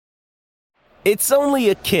It's only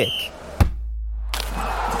a kick,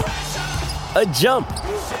 a jump,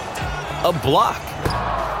 a block.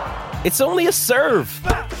 It's only a serve.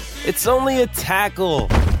 It's only a tackle,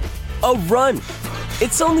 a run.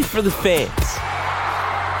 It's only for the fans.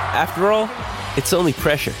 After all, it's only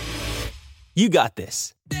pressure. You got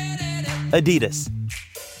this. Adidas.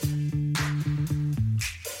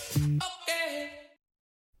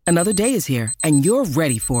 Another day is here, and you're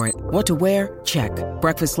ready for it. What to wear? Check.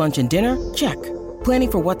 Breakfast, lunch, and dinner? Check.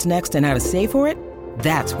 Planning for what's next and how to save for it?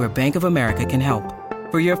 That's where Bank of America can help.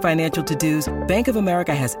 For your financial to-dos, Bank of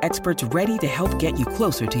America has experts ready to help get you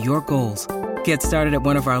closer to your goals. Get started at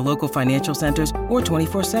one of our local financial centers or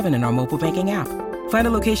 24/7 in our mobile banking app. Find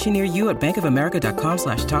a location near you at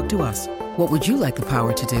bankofamerica.com/talktous. What would you like the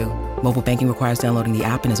power to do? Mobile banking requires downloading the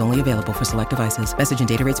app and is only available for select devices. Message and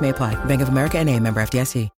data rates may apply. Bank of America NA, member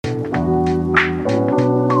FDIC.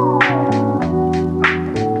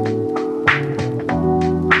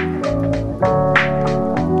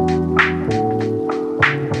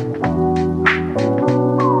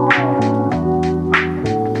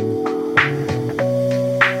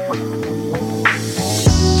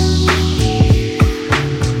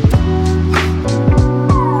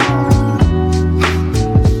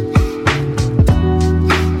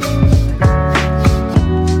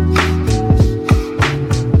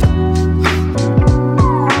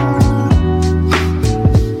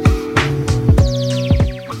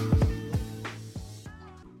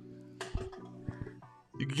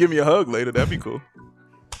 Give me a hug later. That'd be cool.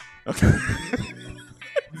 Okay.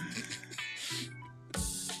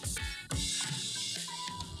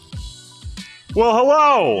 Well,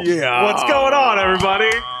 hello. Yeah. What's going on, everybody?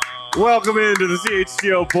 Welcome into the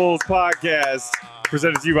CHGO Bulls podcast,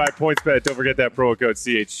 presented to you by PointsBet. Don't forget that promo code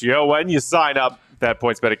CHGO when you sign up that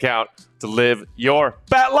PointsBet account to live your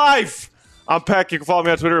bet life. I'm Peck. You can follow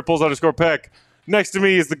me on Twitter at Bulls_Peck. Next to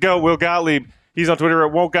me is the GOAT, Will Gottlieb. He's on Twitter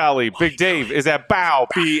at Won't Gottlieb. Big Dave is at Bow,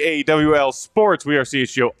 BAWL Sports. We are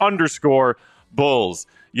CHGO_Bulls.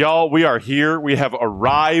 Y'all, we are here. We have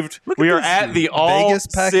arrived. We are at the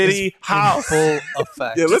All-City House. Full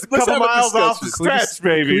effect. Yeah, let's couple have miles a off the discussion. stretch,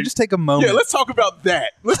 baby. Can we just take a moment? Yeah, let's talk about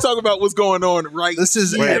that. Let's talk about what's going on right This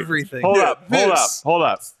is here. everything. Hold up. this.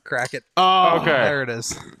 Crack it. Okay. There it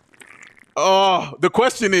is. Oh, the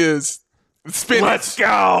question is, spin Let's it.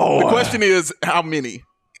 go. The question is, how many?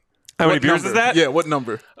 How many What beers number? is that? Yeah, what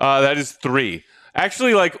number? That is 3.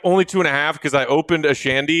 Actually, like only 2.5 because I opened a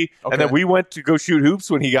shandy Okay. and then we went to go shoot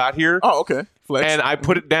hoops when he got here. Oh, okay. Flex. And I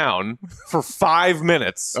put it down for 5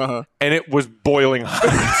 minutes Uh-huh. and it was boiling hot.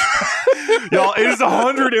 Y'all, it is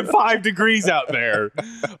 105 degrees out there.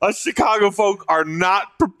 Us Chicago folk are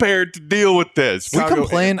not prepared to deal with this. We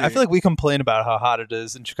complain. I feel like we complain about how hot it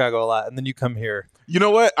is in Chicago a lot, and then you come here. You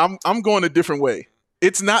know what? I'm going a different way.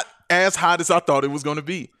 It's not as hot as I thought it was going to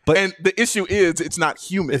be. But- and the issue is it's not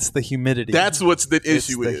humid. It's the humidity. That's what's the It's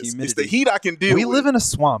issue the is. It's humidity. the heat I can deal we with. live in a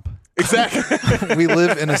swamp. Exactly. We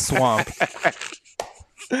live in a swamp.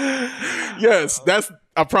 Yes,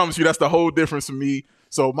 I promise you that's the whole difference for me.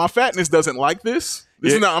 So my fatness doesn't like this.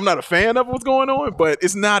 This is not, I'm not a fan of what's going on, but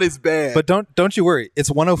it's not as bad. But don't you worry. It's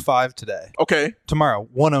 105 today. okay. Tomorrow,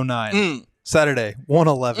 109. Saturday,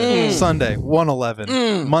 111. Sunday,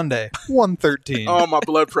 111. Monday, 113. Oh, my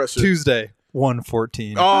blood pressure. Tuesday,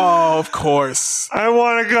 114. Oh, of course. I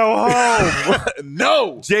want to go home.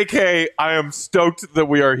 No. JK, I am stoked that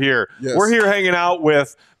we are here. Yes. We're here hanging out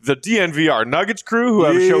with the DNVR Nuggets crew, who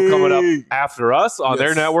have a show coming up Yay. after us on their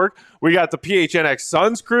Yes. network. We got the PHNX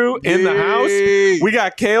Suns crew in the house. Yay. We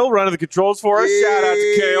got Kale running the controls for us. Shout out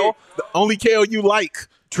to Kale. The only Kale you like.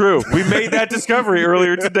 True. We made that discovery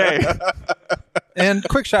earlier today. And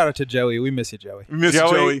quick shout out to Joey. We miss you, Joey. We miss you,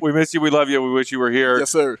 Joey. We miss you. We love you. We wish you were here.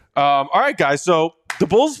 Yes, sir. All right, guys. So the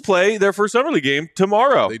Bulls play their first summer league game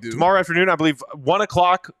tomorrow. They do. Tomorrow afternoon, I believe, 1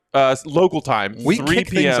 o'clock local time, We 3 kick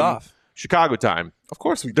things p.m. off. Chicago time. Of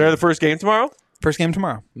course we do. They're the first game tomorrow? First game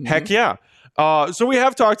tomorrow. Heck yeah. So we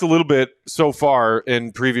have talked a little bit so far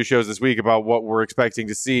in previous shows this week about what we're expecting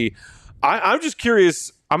to see. I'm just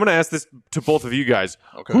curious. I'm going to ask this to both of you guys.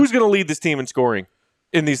 Okay. Who's going to lead this team in scoring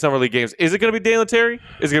in these summer league games? Is it going to be Dalen Terry?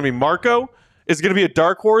 Is it going to be Marco? Is it going to be a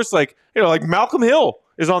dark horse like Malcolm Hill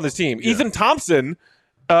is on this team? Yeah. Ethan Thompson,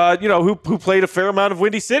 who played a fair amount of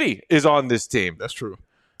Windy City, is on this team. That's true.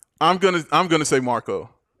 I'm gonna say Marco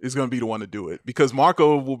is gonna be the one to do it because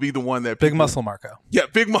Marco will be the one that Big people- muscle Marco. Yeah,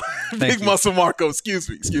 big you. muscle Marco. Excuse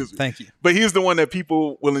me. Thank you. But he's the one that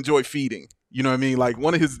people will enjoy feeding. You know what I mean? Like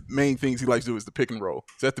one of his main things he likes to do is the pick and roll.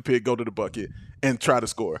 Set the pick, go to the bucket, and try to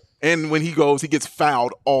score. And when he goes, he gets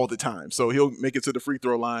fouled all the time. So he'll make it to the free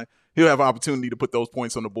throw line. He'll have an opportunity to put those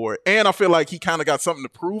points on the board. And I feel like he kind of got something to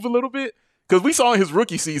prove a little bit Because we saw in his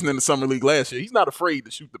rookie season in the summer league last year, he's not afraid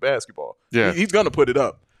to shoot the basketball. Yeah. He's going to put it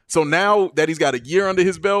up. So now that he's got a year under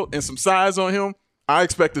his belt and some size on him, I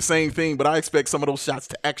expect the same thing, but I expect some of those shots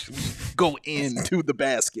to actually go into the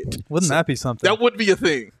basket. Wouldn't that be something? That would be a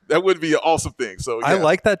thing. That would be an awesome thing. So yeah. I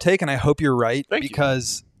like that take, and I hope you're right Thank you.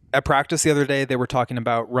 because at practice the other day, they were talking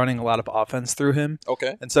about running a lot of offense through him.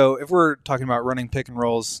 Okay. And so if we're talking about running pick and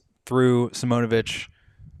rolls through Simonovic,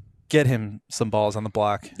 get him some balls on the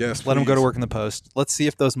block. Yes, Let him go to please. work in the post. Let's see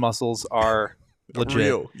if those muscles are legit.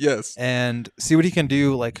 Real. Yes. And see what he can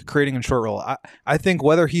do, like creating in short roll. I think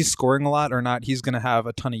whether he's scoring a lot or not, he's going to have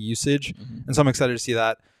a ton of usage. And so I'm excited to see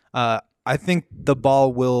that. I think the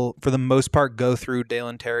ball will, for the most part, go through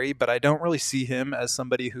Dalen Terry, but I don't really see him as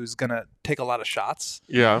somebody who's going to take a lot of shots.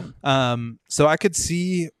 Yeah. So I could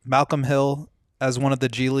see Malcolm Hill as one of the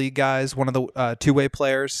G League guys, one of the two-way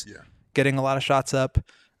players, getting a lot of shots up.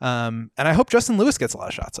 And I hope Justin Lewis gets a lot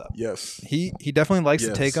of shots up. Yes. He definitely likes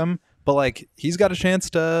to take them, but like he's got a chance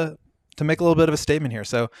to make a little bit of a statement here.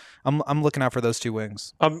 So I'm looking out for those two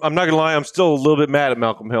wings. I'm not gonna lie. I'm still a little bit mad at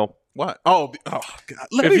Malcolm Hill. What? Oh God.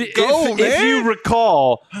 Let it go, man. If you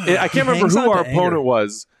recall, I can't remember hangs who on to our anger. opponent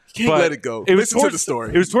was. Can't but let it go. It was Listen to towards the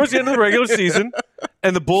story. It was towards the end of the regular season,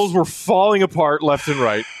 and the Bulls were falling apart left and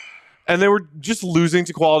right, and they were just losing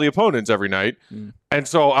to quality opponents every night. And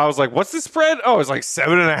so I was like, "What's the spread?" Oh, it's like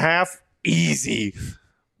 7.5, easy.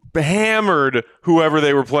 Hammered whoever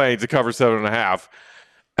they were playing to cover 7.5,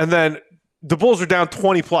 and then the Bulls were down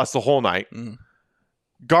 20 plus the whole night.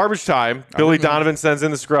 Garbage time. Billy Donovan sends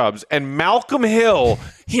in the scrubs, and Malcolm Hill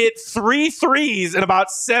hit 3 threes in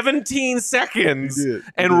about 17 seconds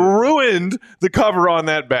and ruined the cover on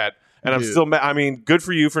that bet. And I'm still, I mean, good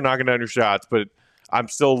for you for knocking down your shots, but I'm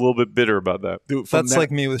still a little bit bitter about that. Dude, That's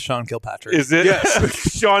like me with Sean Kilpatrick. Is it?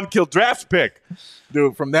 Yes. Sean Kill draft pick.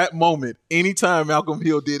 dude, from that moment, anytime Malcolm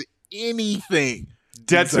Hill did anything,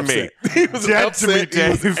 Dead he was to me. upset. He was Dead to me,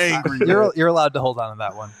 upset. He was Dave. angry. You're allowed to hold on to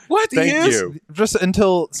that one. What? He Thank is? you. Just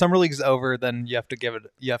until summer league's over, then you have to give it.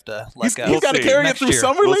 You have to let go. He's got to see. carry it Next through year.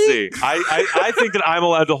 summer We'll league. see. I think that I'm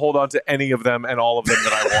allowed to hold on to any of them and all of them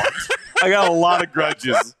that I want. I got a lot of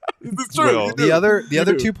grudges. It's true. Will. You do. The other You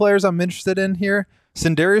do. two players I'm interested in here,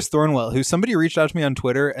 Sindarius Thornwell, who somebody reached out to me on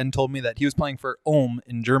Twitter and told me that he was playing for Ulm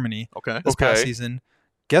in Germany this past Okay. season.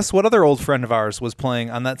 Guess what other old friend of ours was playing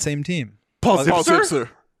on that same team? Paul Paul Zipser? Zipser.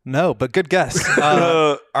 No, but good guess.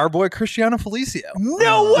 Our boy Cristiano Felicio.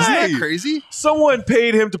 No Isn't way! that crazy? Someone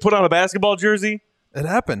paid him to put on a basketball jersey. It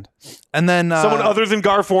happened. And then Someone other than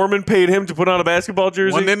Gar Forman paid him to put on a basketball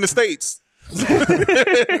jersey. One in the States.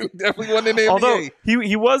 Definitely one in the Although NBA.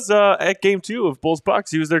 he was at game 2 of Bulls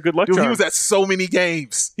Bucks. He was their good luck Dude, charm. he was at so many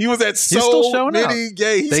games. He was at still so showing many up.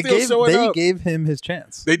 games. He's still showing they up. gave him his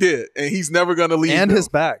chance. They did, and he's never gonna leave. And them. his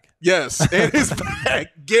bag. Yes, and his back,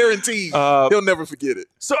 guaranteed. He'll never forget it.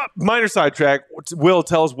 So, minor sidetrack. Will,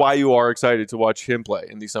 tell us why you are excited to watch him play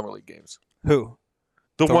in these summer league games. Who?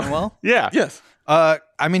 The Thornwell? Yeah. Yes,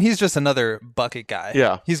 I mean, he's just another bucket guy.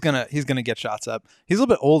 Yeah. He's gonna get shots up. He's a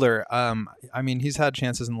little bit older. I mean, he's had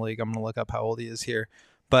chances in the league. I'm gonna look up how old he is here.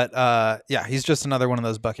 But yeah, he's just another one of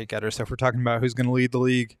those bucket getters. So if we're talking about who's gonna lead the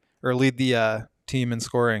league or lead the team in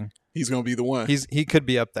scoring, he's gonna be the one. he could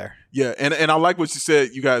be up there. Yeah, and I like what you said,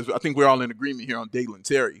 you guys. I think we're all in agreement here on Dalen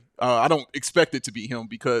Terry. I don't expect it to be him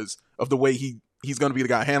because of the way he's going to be the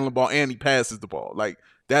guy handling the ball and he passes the ball. Like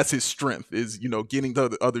that's his strength is getting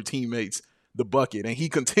the other teammates the bucket, and he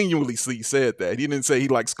continually said that. He didn't say he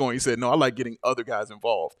likes scoring. He said no, I like getting other guys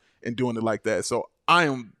involved and doing it like that. So I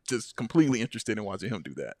am just completely interested in watching him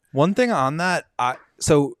do that. One thing on that,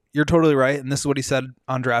 so you're totally right, and this is what he said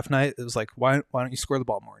on draft night. It was like, why don't you score the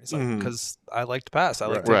ball more? He's like, because I like to pass. I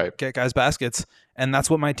like to get guys baskets, and that's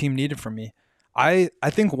what my team needed from me. I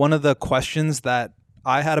think one of the questions that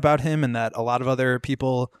I had about him and that a lot of other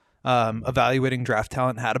people evaluating draft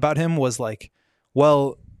talent had about him was like,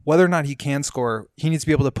 well, whether or not he can score, he needs to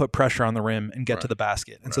be able to put pressure on the rim and get to the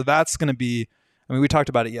basket. And so that's going to be, I mean, we talked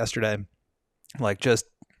about it yesterday, like just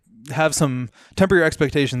have some temper your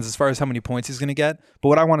expectations as far as how many points he's going to get. But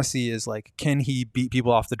what I want to see is like, can he beat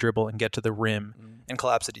people off the dribble and get to the rim and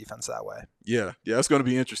collapse the defense that way? Yeah, it's going to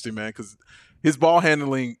be interesting, man, because his ball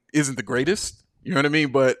handling isn't the greatest. You know what I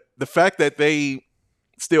mean? But the fact that they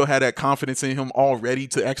still had that confidence in him already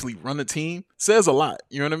to actually run the team says a lot.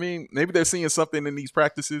 You know what I mean? Maybe they're seeing something in these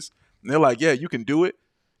practices, and they're like, yeah, you can do it.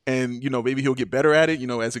 And, maybe he'll get better at it,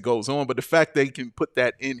 as it goes on. But the fact they can put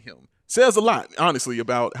that in him says a lot, honestly,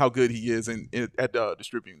 about how good he is at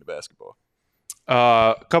distributing the basketball.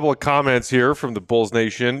 A couple of comments here from the Bulls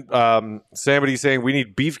Nation. Somebody saying we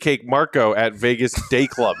need Beefcake Marco at Vegas Day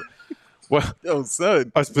Club. Well, Yo,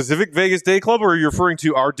 son. a specific Vegas Day Club, or are you referring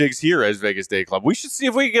to our digs here as Vegas Day Club? We should see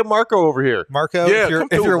if we can get Marco over here. Marco, Yeah, if come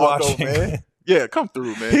you're through, Marco, watching, man. Yeah, come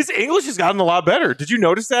through, man. His English has gotten a lot better. Did you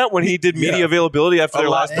notice that when he did media availability after their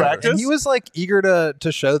lot last better. practice? and he was like eager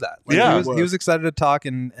to show that. Like, Yeah. he was excited to talk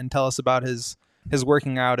and tell us about his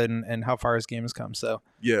working out and how far his game has come. So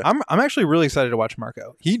Yeah. I'm actually really excited to watch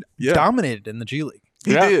Marco. He dominated in the G League.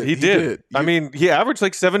 He did. I mean, he averaged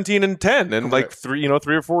like 17 and 10 and like three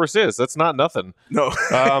or four assists. That's not nothing. No,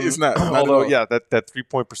 it's not. Although, yeah, that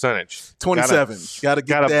 3-point percentage. 27. Gotta get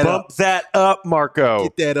Gotta that bump up. that up, Marco.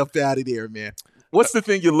 Get that up out of there, man. What's the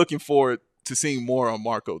thing you're looking forward to seeing more on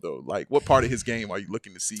Marco, though? Like, what part of his game are you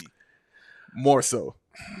looking to see more so?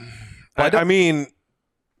 I mean,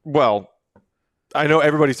 well, I know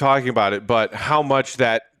everybody's talking about it, but how much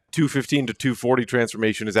that 215 to 240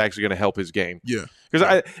 transformation is actually going to help his game. Yeah.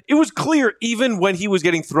 Because it was clear even when he was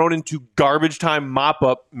getting thrown into garbage time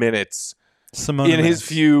mop-up minutes in his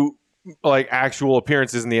few like actual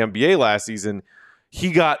appearances in the NBA last season,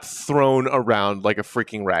 he got thrown around like a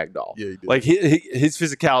freaking rag doll. Yeah, he did. Like his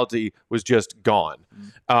physicality was just gone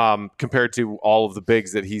compared to all of the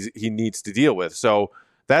bigs that he needs to deal with. So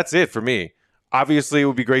that's it for me. Obviously, it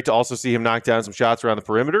would be great to also see him knock down some shots around the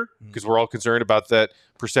perimeter because we're all concerned about that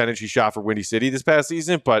percentage he shot for Windy City this past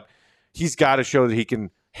season. But he's got to show that he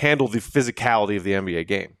can handle the physicality of the NBA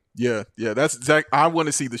game. Yeah, that's exact. I want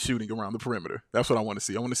to see the shooting around the perimeter. That's what I want to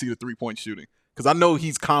see. I want to see the 3-point shooting because I know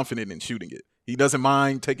he's confident in shooting it. He doesn't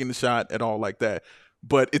mind taking the shot at all like that.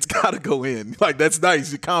 But it's got to go in. Like, that's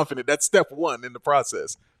nice. You're confident. That's step one in the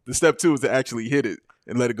process. The step two is to actually hit it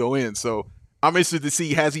and let it go in. So I'm interested to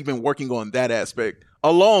see, has he been working on that aspect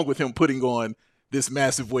along with him putting on this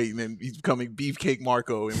massive weight and then he's becoming Beefcake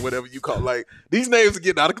Marco and whatever you call it. Like, these names are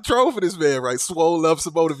getting out of control for this man, right? Swole Love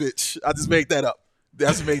Sabotovich. I just made that up.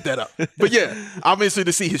 But yeah, I'm interested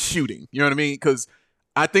to see his shooting. You know what I mean? Because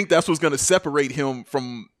I think that's what's going to separate him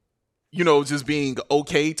from, just being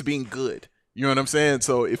okay to being good. You know what I'm saying?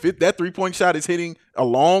 So if that 3-point shot is hitting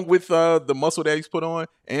along with the muscle that he's put on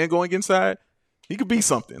and going inside, he could be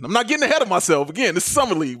something. I'm not getting ahead of myself. Again, this is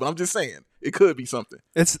Summer League, but I'm just saying it could be something.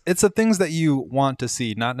 It's the things that you want to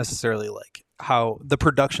see, not necessarily like how the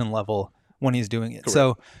production level when he's doing it. Correct.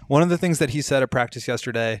 So one of the things that he said at practice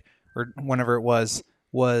yesterday or whenever it was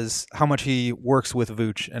how much he works with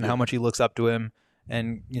Vooch and how much he looks up to him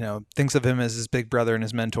and, thinks of him as his big brother and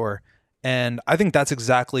his mentor. And I think that's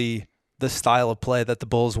exactly the style of play that the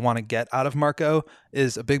Bulls want to get out of Marco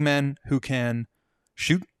is a big man who can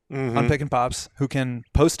shoot on pick and pops, who can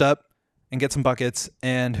post up and get some buckets,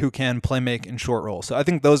 and who can play make in short roll. So I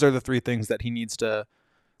think those are the three things that he needs to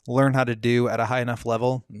learn how to do at a high enough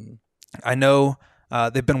level. I know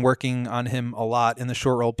they've been working on him a lot in the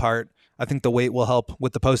short roll part. I think the weight will help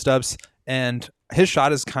with the post ups, and his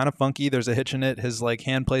shot is kind of funky. There's a hitch in it. His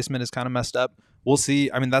hand placement is kind of messed up. We'll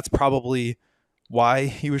see. I mean, that's probably why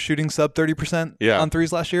he was shooting sub 30% on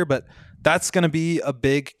threes last year, but that's going to be a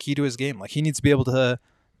big key to his game. Like, he needs to be able to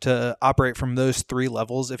operate from those three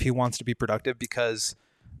levels if he wants to be productive, because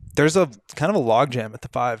there's a kind of a logjam at the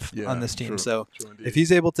 5 on this team. So if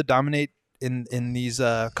he's able to dominate in these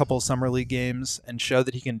couple of summer league games and show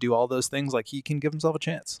that he can do all those things, like, he can give himself a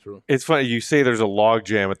chance. It's funny you say there's a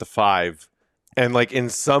logjam at the 5, and like in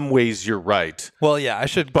some ways you're right. Well, yeah, I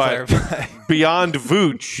should clarify. Beyond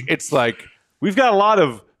Vooch, it's like we've got a lot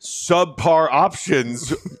of subpar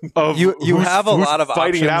options of you have a lot of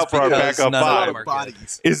fighting options out for our backup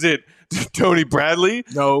 5. Is it Tony Bradley?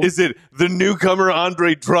 No. Is it the newcomer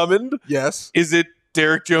Andre Drummond? Yes. Is it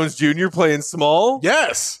Derrick Jones Jr. playing small?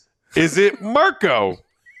 Yes. Is it Marco?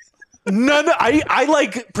 None. I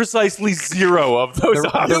like precisely 0 of those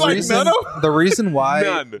options. The reason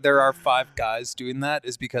why there are 5 guys doing that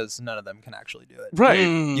is because none of them can actually do it. Right.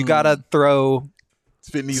 You got to throw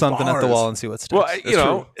something at the wall and see what sticks.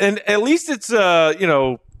 Well, and at least it's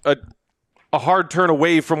a hard turn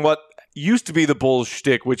away from what used to be the Bulls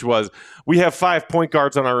shtick, which was we have 5 point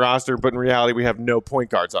guards on our roster, but in reality we have no point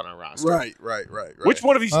guards on our roster. Right. Which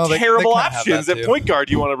one of these terrible options at point guard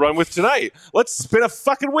do you want to run with tonight? Let's spin a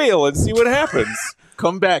fucking wheel and see what happens.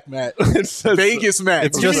 Come back, Matt. Vegas, Matt.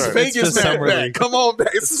 It's just Vegas, Matt. Matt. Come on back.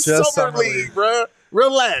 It's summer league, bro.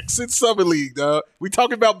 Relax. It's summer league, dog. We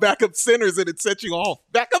talking about backup centers and it set you off.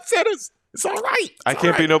 Backup centers. It's all right. I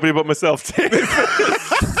can't be nobody but myself, Dave.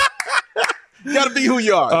 You gotta be who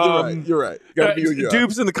you are. You're right. You gotta be who you are.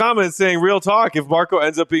 Dupes in the comments saying, real talk, if Marco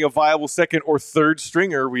ends up being a viable second or third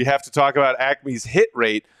stringer, we have to talk about Acme's hit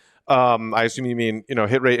rate. I assume you mean,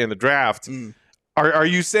 hit rate in the draft. Are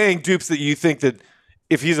you saying, Dupes, that you think that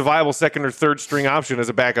if he's a viable second or third string option as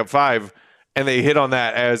a backup 5 and they hit on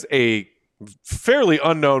that as a fairly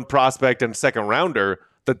unknown prospect and second rounder,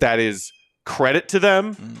 that is credit to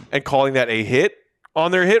them and calling that a hit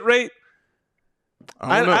on their hit rate.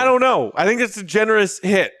 I don't know. I think it's a generous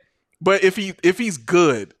hit. But if he's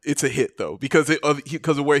good, it's a hit though because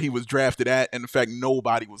of where he was drafted at and the fact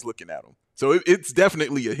nobody was looking at him. So it's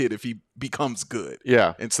definitely a hit if he becomes good.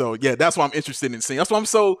 Yeah. And so that's why I'm interested in seeing. That's why I'm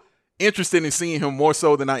so interested in seeing him more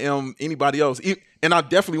so than I am anybody else. And I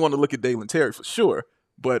definitely want to look at Dalen Terry for sure.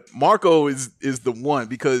 But Marco is the one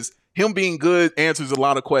because him being good answers a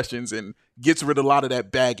lot of questions and gets rid of a lot of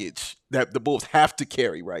that baggage that the Bulls have to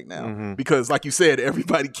carry right now. Mm-hmm. Because like you said,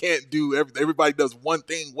 everybody can't do everybody does one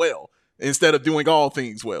thing well instead of doing all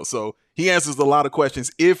things well. So he answers a lot of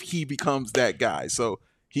questions if he becomes that guy. So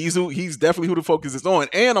he's definitely who the focus is on.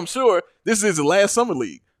 And I'm sure this is his last summer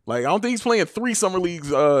league. Like I don't think he's playing 3 summer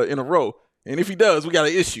leagues in a row. And if he does, we got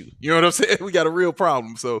an issue. You know what I'm saying? We got a real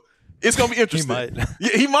problem. So it's going to be interesting. He might.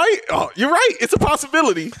 Yeah, he might. Oh, you're right. It's a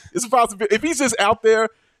possibility. It's a possibility. If he's just out there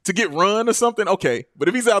to get run or something, okay. But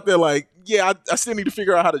if he's out there like, I still need to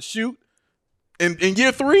figure out how to shoot in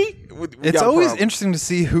year 3, it's always interesting to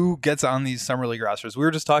see who gets on these summer league rosters. We were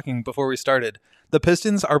just talking before we started. The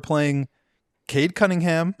Pistons are playing Cade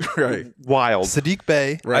Cunningham, right? Wild. Sadiq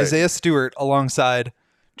Bey, right. Isaiah Stewart alongside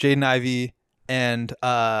Jaden Ivey and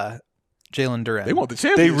Jalen Duren. They want the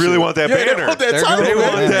championship. They really want that banner. They want that title.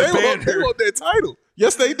 They want that title.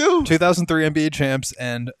 Yes, they do. 2003 NBA champs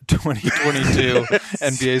and 2022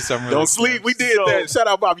 NBA Summer League. Don't sleep. We did that. Shout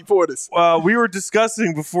out Bobby Portis. We were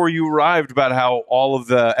discussing before you arrived about how all of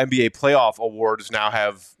the NBA playoff awards now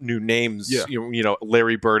have new names. Yeah. You know,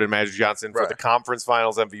 Larry Bird and Magic Johnson for the conference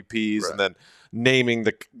finals MVPs, and then naming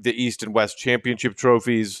the East and West championship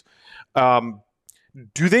trophies.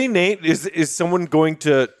 Do they name? Is someone going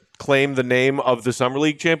to claim the name of the Summer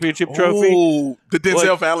League championship trophy? Oh, the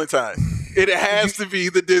Denzel Valentine. It has to be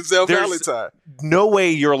the Denzel Valentine. No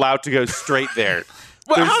way you're allowed to go straight there.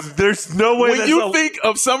 There's no way. When you think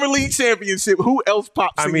of Summer League championship, who else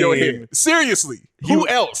pops in your head? Seriously, who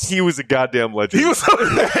else? He was a goddamn legend. He was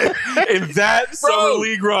in that Summer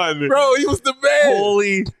League run. Bro, he was the man.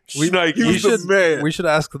 Holy shnikes. He was the man. We should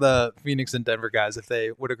ask the Phoenix and Denver guys if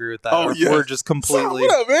they would agree with that. Oh, yeah. We're just completely.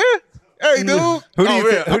 What up, man? Hey, dude. Who do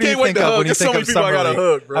you think of when you think of Summer League?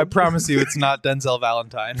 Hug, bro. I promise you it's not Denzel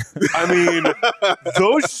Valentine. I mean,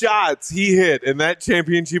 those shots he hit in that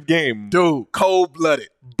championship game. Dude, cold-blooded.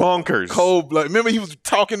 Bonkers. Cold-blooded. Remember he was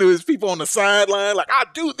talking to his people on the sideline like, I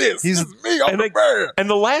do this. This is me. I'm the man. And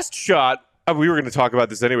the last shot, we were going to talk about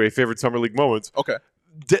this anyway, favorite Summer League moments. Okay.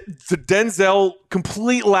 The Denzel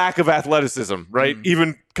complete lack of athleticism, right?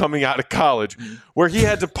 Even coming out of college, where he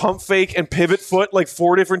had to pump fake and pivot foot like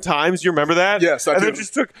 4 different times. You remember that? Yes, I do. And it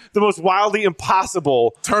just took the most wildly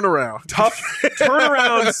impossible tough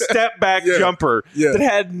turnaround step back jumper that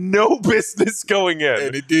had no business going in.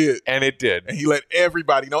 And it did. And he let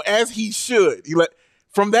everybody know, as he should.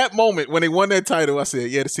 From that moment when they won that title, I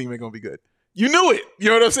said, this team ain't gonna be good. You knew it. You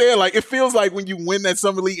know what I'm saying? Like, it feels like when you win that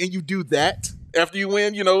Summer League and you do that after you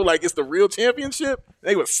win, like it's the real championship,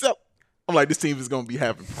 they were set. I'm like, this team is going to be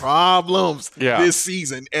having problems this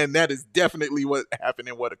season. And that is definitely what happened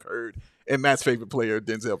and what occurred. And Matt's favorite player,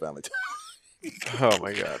 Denzel Valentine. Oh,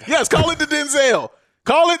 my God. Yes, call it the Denzel.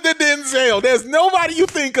 Call it the Denzel. There's nobody you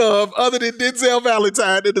think of other than Denzel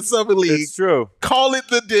Valentine in the Summer League. It's true. Call it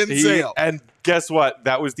the Denzel. And guess what?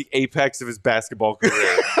 That was the apex of his basketball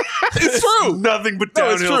career. It's true. Nothing but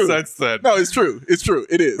downhill since then. No, it's true. It's true.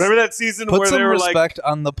 It is. Remember that season where they were like... Put some respect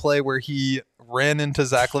on the play where he ran into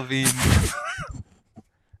Zach LaVine.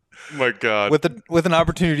 Oh my God. With an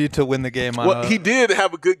opportunity to win the game. He did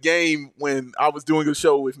have a good game when I was doing a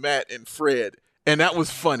show with Matt and Fred. And that was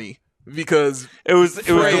funny because it was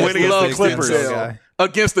the win against the Clippers.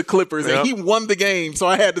 Against the Clippers. Yep. And he won the game. So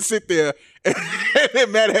I had to sit there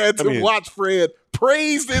and Matt had to watch Fred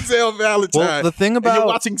praise Denzel Valentine. Well, the thing about you're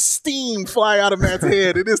watching steam fly out of Matt's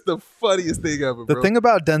head. It is the funniest thing ever, bro. The thing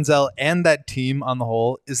about Denzel and that team on the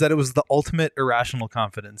whole is that it was the ultimate irrational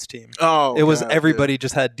confidence team. Oh, it was everybody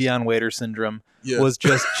just had Deion Waiter syndrome. Was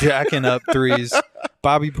just jacking up threes.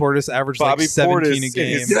 Bobby Portis averaged 17 a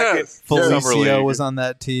game. Felicio was on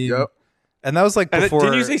that team. Yep. And that was like before.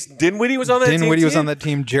 Didn't you say Dinwiddie was on that team? Dinwiddie was on that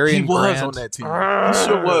team. Jerry and Grant. He was on that team. He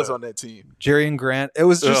sure was on that team. Jerry and Grant. It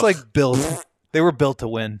was just like built. They were built to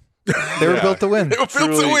win. They were built to win. They were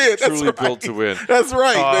built to win. That's right. Built to win. That's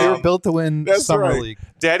right. They were built to win Summer League.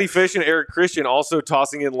 Daddy Fish and Eric Christian also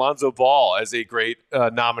tossing in Lonzo Ball as a great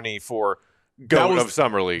nominee for GOAT of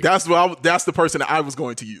Summer League. That's the person that I was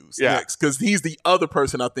going to use next, because he's the other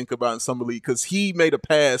person I think about in Summer League, because he made a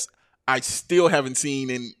pass I still haven't seen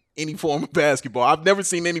in any form of basketball. I've never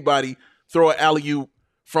seen anybody throw an alley-oop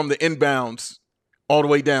from the inbounds all the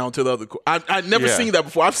way down to the other court. I've never seen that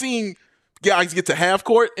before. I've seen guys get to half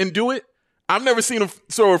court and do it. I've never seen him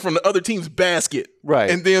throw it from the other team's basket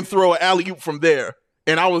and then throw an alley-oop from there.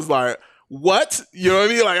 And I was like, what? You know what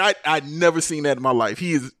I mean? Like, I'd never seen that in my life.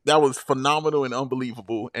 That was phenomenal and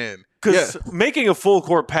unbelievable. And because making a full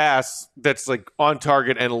court pass that's like on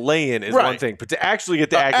target and lay-in is one thing, but to actually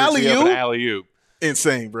get the accuracy of an alley-oop,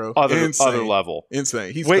 insane, bro. Other level.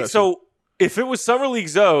 Insane. He's Wait, so if it was Summer League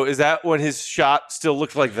Zoe, is that when his shot still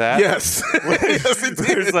looked like that? Yes. Yes, it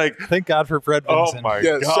did. It's like, thank God for Fred Vincent. Oh my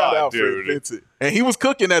God, shout out dude. Fred Vincent. And he was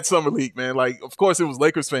cooking that Summer League, man. Like, of course, it was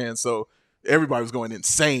Lakers fans, so everybody was going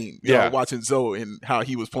insane, you know, watching Zoe and how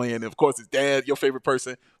he was playing. And of course, his dad, your favorite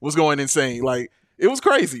person, was going insane. Like, it was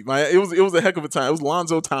crazy, man. It was a heck of a time. It was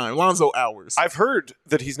Lonzo time, Lonzo hours. I've heard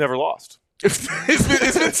that he's never lost. It's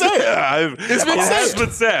been said.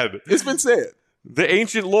 It's been said. The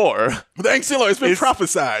ancient lore. It's been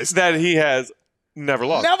prophesized that he has never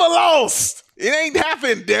lost. Never lost. It ain't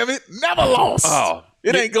happened, damn it. Never lost. Oh,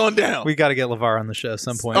 it ain't going down. We got to get LeVar on the show at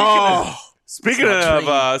some point. Speaking of never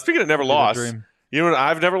lost, you know what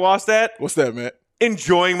I've never lost at? What's that, man?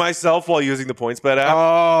 Enjoying myself while using the PointsBet app.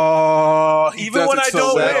 Oh, even when I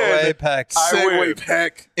don't win. Segway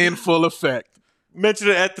Peck in full effect. Mentioned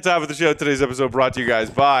it at the top of the show. Today's episode brought to you guys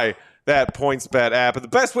by that PointsBet app. And the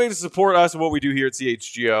best way to support us and what we do here at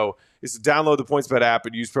CHGO is to download the PointsBet app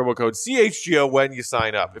and use promo code CHGO when you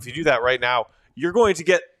sign up. If you do that right now, you're going to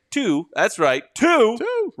get two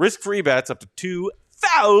risk-free bets up to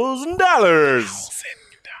 $2,000.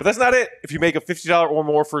 But that's not it. If you make a $50 or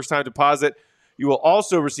more first-time deposit, you will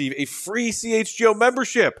also receive a free CHGO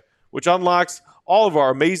membership, which unlocks all of our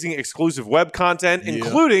amazing exclusive web content,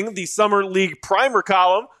 including the Summer League Primer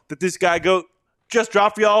column that this guy just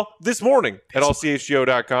dropped for y'all this morning at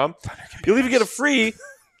allchgo.com. You'll even get a free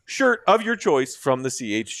shirt of your choice from the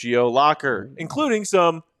CHGO locker, including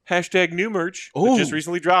some #new merch that just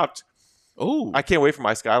recently dropped. Oh, I can't wait for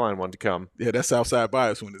my Skyline one to come. Yeah, that Southside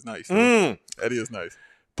Bias one is nice. That is nice.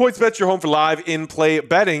 PointsBet's your home for live in-play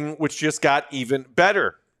betting, which just got even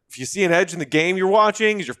better. If you see an edge in the game you're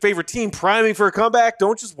watching, is your favorite team priming for a comeback,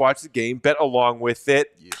 don't just watch the game, bet along with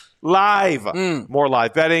it live. More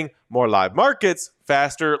live betting, more live markets,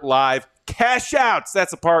 faster live cash outs.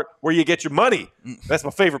 That's the part where you get your money. That's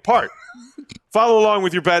my favorite part. Follow along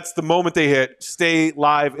with your bets the moment they hit. Stay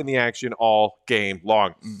live in the action all game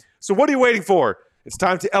long. So what are you waiting for? It's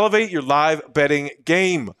time to elevate your live betting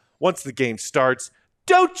game. Once the game starts,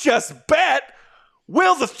 don't just bet.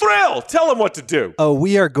 Will the thrill. Tell them what to do. Oh,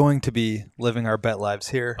 we are going to be living our bet lives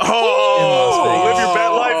here in Las Vegas. Live your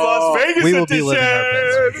bet life Las Vegas we will edition. be living our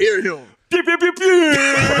bets. Hear him. Pew, pew, pew, pew.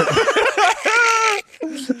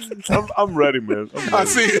 I'm ready, man. I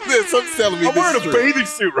see it. Something's telling me I'm wearing a bathing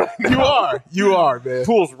suit right now. You are, man.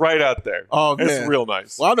 Pool's right out there. Oh, man. It's real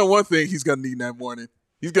nice. Well, I know one thing he's going to need that morning.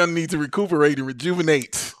 He's going to need to recuperate and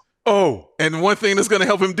rejuvenate. Oh. And one thing that's going to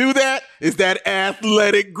help him do that is that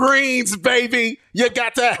Athletic Greens, baby. You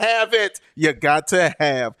got to have it. You got to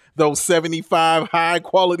have those 75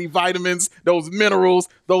 high-quality vitamins, those minerals,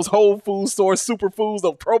 those whole food store superfoods,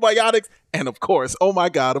 those probiotics, and, of course, oh, my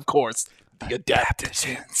God, of course, the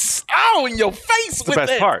adaptogens. Oh, in your face with the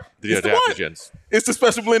best part, the adaptogens. It's the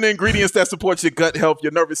special blend of ingredients that supports your gut health,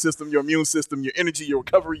 your nervous system, your immune system, your energy, your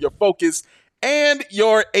recovery, your focus, and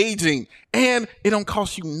your aging. And it don't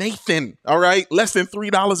cost you nothing, all right? Less than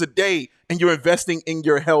 $3 a day, and you're investing in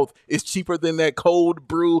your health. It's cheaper than that cold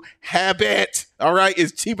brew habit, all right?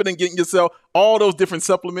 It's cheaper than getting yourself all those different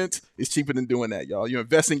supplements. It's cheaper than doing that, y'all. You're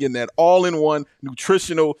investing in that all-in-one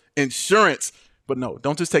nutritional insurance. But no,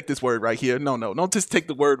 don't just take this word right here. No, don't just take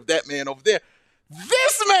the word of that man over there.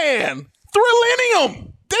 This man,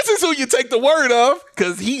 Thrillennium. This is who you take the word of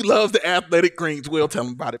because he loves the Athletic Greens. Will, tell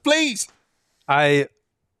him about it, please. I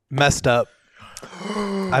messed up.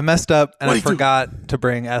 And I forgot to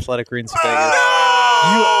bring Athletic Greens to Vegas.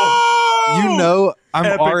 No! You know I'm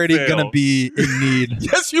Epic already fail. going to be in need.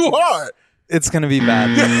 Yes, you are. It's going to be bad.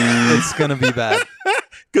 It's going to be bad.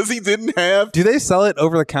 Because he didn't have. Do they sell it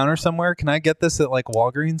over the counter somewhere? Can I get this at like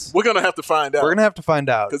Walgreens? We're going to have to find out. We're going to have to find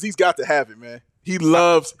out. Because he's got to have it, man. He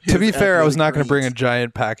loves his To be fair, I was not going Athletic to bring a Greens.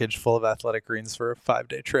 giant package full of Athletic Greens for a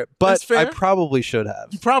 5-day trip, but That's fair. I probably should have.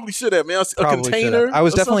 You probably should have, man. A Probably should container. have. I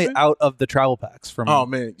was or definitely something. out of the travel packs from. Oh,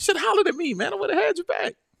 man. You should have hollered at me, man. I would have had you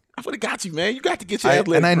back. I would have got you, man. You got to get your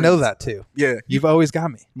athletic and I greens. know that too. Yeah. You've always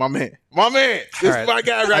got me. My man. This is my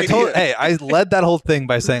guy right here. Hey, I led that whole thing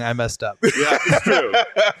by saying I messed up. Yeah, it's true.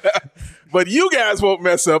 But you guys won't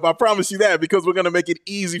mess up. I promise you that, because we're going to make it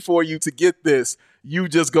easy for you to get this. You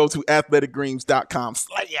just go to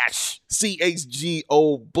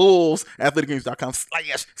athleticgreens.com/CHGO Bulls,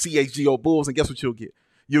 athleticgreens.com/CHGO Bulls, and guess what you'll get?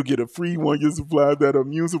 You'll get a free 1-year supply of that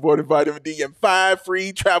immune-supported vitamin D and 5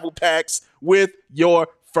 free travel packs with your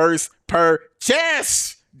first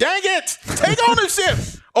purchase. Dang it! Take ownership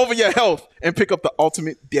over your health and pick up the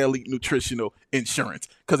ultimate daily nutritional insurance.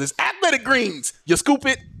 Because it's Athletic Greens. You scoop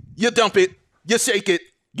it, you dump it, you shake it,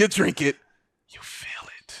 you drink it, you feel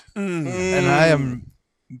it. And I am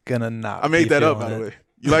gonna not. I made that up, by the way.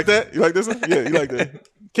 You like that? You like this one? Yeah, you like that.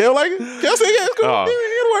 Kale like it? Kale said, yeah, it's cool. Oh.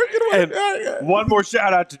 It'll work. And All right. one more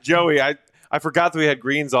shout out to Joey. I forgot that we had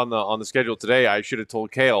greens on the schedule today. I should have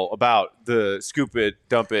told Kale about the scoop it,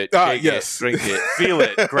 dump it, shake it, drink it, feel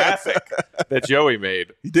it graphic that Joey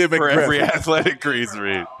made. He did make for a every graphic. Athletic Greens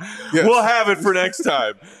read. Yes. We'll have it for next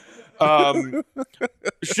time.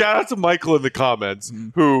 Shout out to Michael in the comments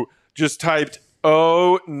who just typed,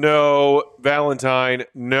 "Oh no, Valentine,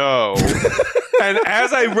 no." And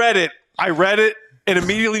as I read it and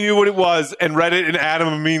immediately knew what it was and read it in Adam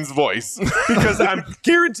Amin's voice, because I'm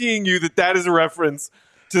guaranteeing you that is a reference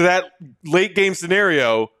to that late game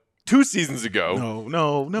scenario 2 seasons ago.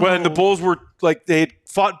 No. When the Bulls were they had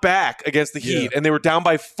fought back against the Heat and they were down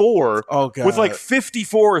by 4 with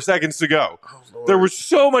 54 seconds to go. Oh, there was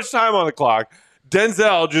so much time on the clock.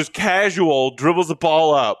 Denzel just casual dribbles the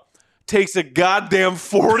ball up, takes a goddamn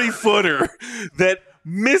 40-footer that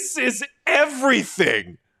misses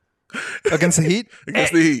everything. Against the Heat?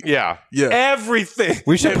 Against the Heat. Yeah. Everything.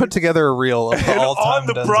 We should put together a reel of all time on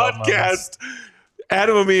the broadcast,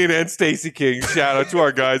 Adam Amin and Stacey King, shout out to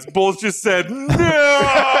our guys, both just said, no!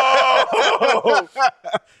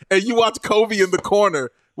 And you watch Kobe in the corner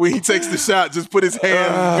when he takes the shot, just put his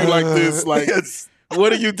hand and do like this. Like,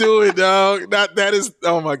 what are you doing, dog? That is,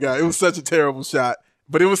 oh my God. It was such a terrible shot.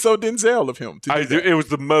 But it was so Denzel of him. It was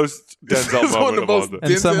the most Denzel moment of all time.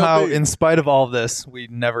 And somehow, in spite of all this, we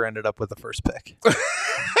never ended up with the first pick.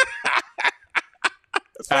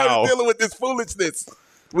 Started dealing with this foolishness.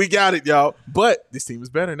 We got it, y'all. But this team is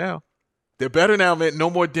better now. They're better now, man. No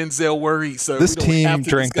more Denzel worries. So this team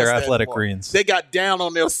drank their Athletic Greens. They got down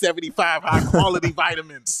on their 75 high-quality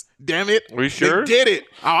vitamins. Damn it. We sure? They did it.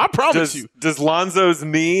 Oh, I promise you. Does Lonzo's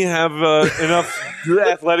knee have enough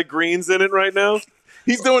Athletic Greens in it right now?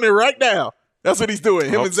 He's doing it right now. That's what he's doing.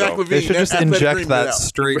 Him and Zach LaVine. They should just inject that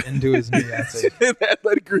straight into his knee.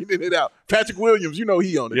 Athletic Green in it out. Patrick Williams, you know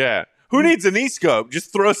he on it. Yeah. Who needs a knee scope?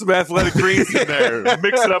 Just throw some Athletic Greens in there.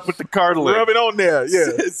 Mix it up with the cartilage. Rub it on there. Yeah.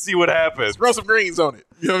 See what happens. Rub some greens on it.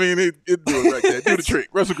 You know what I mean? It do it right there. Do the trick.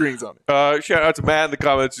 Rub some greens on it. Shout out to Matt in the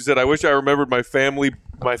comments who said, I wish I remembered my family's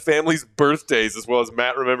birthdays as well as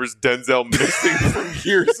Matt remembers Denzel missing from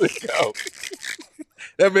years ago.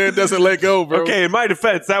 That man doesn't let go, bro. Okay, in my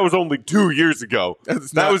defense, that was only 2 years ago.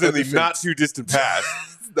 That was in the not too distant past.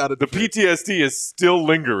 The PTSD is still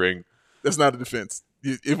lingering. That's not a defense.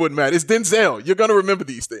 It wouldn't matter. It's Denzel. You're going to remember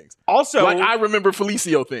these things. Also, like I remember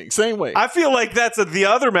Felicio things. Same way. I feel like that's the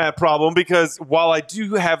other Matt problem, because while I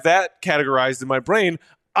do have that categorized in my brain,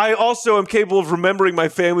 I also am capable of remembering my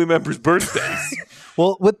family members' birthdays.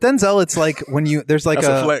 Well, with Denzel, it's like when there's like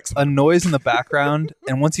a noise in the background,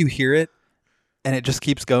 and once you hear it, and it just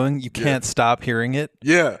keeps going, you can't stop hearing it.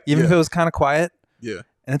 Yeah. Even if it was kind of quiet. Yeah.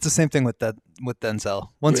 And it's the same thing with Denzel.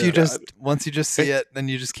 Once you just see it, then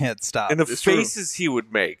you just can't stop. And the faces he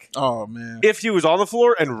would make. Oh man. If he was on the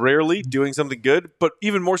floor and rarely doing something good, but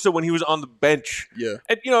even more so when he was on the bench. Yeah.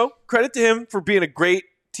 And credit to him for being a great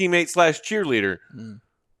teammate / cheerleader.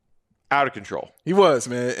 Out of control. He was,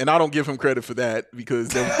 man. And I don't give him credit for that,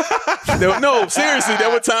 because no, seriously,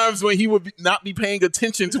 there were times when he would not be paying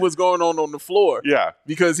attention to what's going on the floor. Yeah.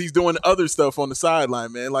 Because he's doing other stuff on the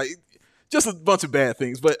sideline, man. Like, just a bunch of bad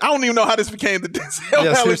things. But I don't even know how this became the Denzel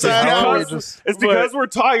Valentine. It's because we're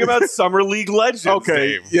talking about Summer League legends.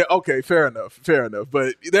 Okay. Dave. Yeah, okay, fair enough.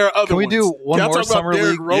 But there are other Can we ones. do one Can I more talk Summer about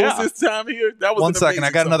Derrick League? Rose this time here? That was 1 second.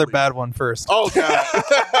 I got another League. bad one first. Oh, God.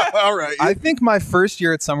 All right. I think my first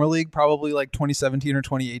year at Summer League, probably like 2017 or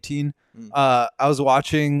 2018, I was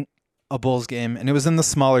watching a Bulls game, and it was in the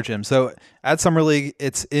smaller gym. So at Summer League,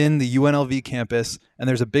 it's in the UNLV campus, and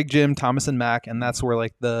there's a big gym, Thomas and Mack, and that's where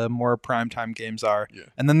like the more primetime games are. Yeah.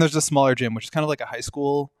 And then there's a smaller gym, which is kind of like a high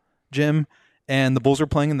school gym, and the Bulls were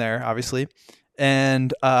playing in there, obviously.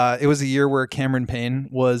 And it was a year where Cameron Payne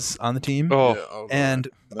was on the team. And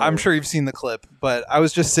I'm sure you've seen the clip, but I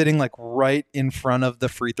was just sitting like right in front of the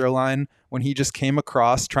free throw line when he just came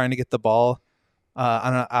across trying to get the ball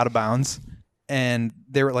out of bounds. And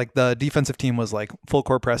they were like, the defensive team was like full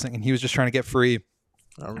court pressing, and he was just trying to get free.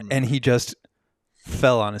 And he just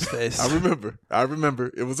fell on his face. I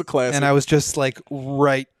remember. It was a classic. And I was just like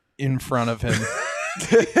right in front of him.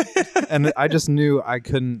 And I just knew I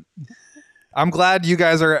couldn't. I'm glad you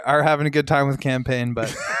guys are having a good time with campaign, but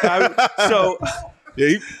he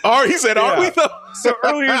said, "Are we though?" So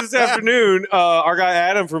earlier this afternoon, our guy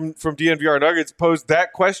Adam from DNVR Nuggets posed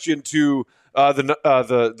that question to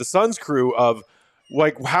the Suns crew of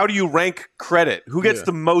like, how do you rank credit? Who gets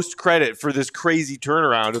the most credit for this crazy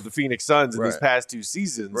turnaround of the Phoenix Suns in these past 2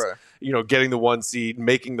 seasons? Right. You know, getting the 1 seed,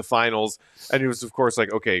 making the finals, and it was of course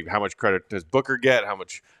like, okay, how much credit does Booker get? How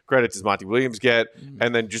much credit does Monty Williams get?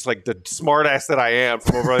 And then just like the smart ass that I am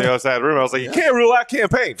from over on the other side of the room, I was like, you can't rule out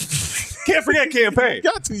campaign. Can't forget campaign.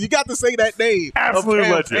 You got to say that name. Absolute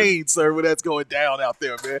legend, sir. When that's going down out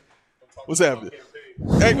there, man. What's happening?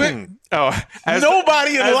 Hey, man.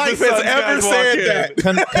 Nobody in life has ever said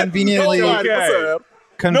that. Conveniently, we're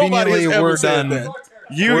done.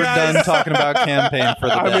 We're done talking about campaign for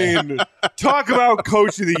the day. I mean, talk about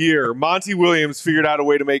coach of the year. Monty Williams figured out a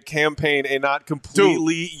way to make campaign a not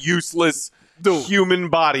completely useless human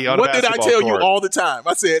body on a basketball court. What did I tell you all the time?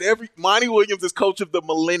 I said Monty Williams is coach of the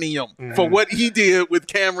millennium for what he did with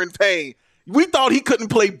Cameron Payne. We thought he couldn't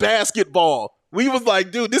play basketball. We was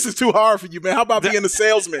like, dude, this is too hard for you, man. How about being a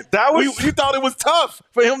salesman? We thought it was tough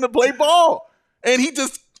for him to play ball. And he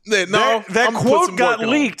just said, no. That quote got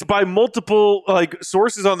leaked by multiple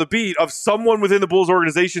sources on the beat of someone within the Bulls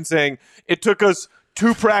organization saying it took us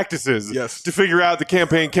 2 practices to figure out the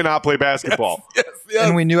campaign cannot play basketball. Yes.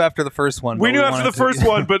 And we knew after the first one. We knew after the first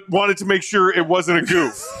one, but wanted to make sure it wasn't a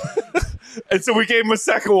goof. And so we gave him a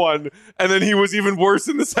second one, and then he was even worse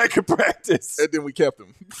in the second practice. And then we kept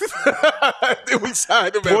him. Then we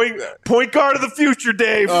signed him. Point guard of the future,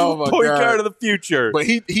 Dave. Oh my point God. guard of the future. But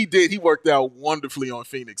he did. He worked out wonderfully on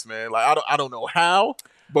Phoenix, man. Like I don't know how,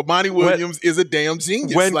 but Monty Williams is a damn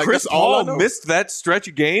genius. When like, Chris Paul missed that stretch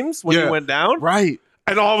of games when he went down, right?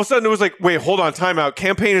 And all of a sudden it was like, wait, hold on, timeout.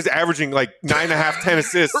 Campaign is averaging like 9.5, 10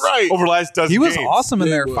 assists over the last dozen games. He was awesome in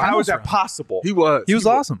their finals. How is that possible? He was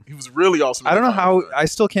awesome. He was really awesome. I don't know how. I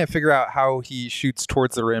still can't figure out how he shoots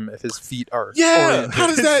towards the rim if his feet are oriented. How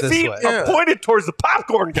does that feet are pointed towards the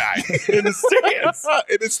popcorn guy in the stands,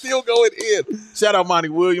 and it's still going in. Shout out Monty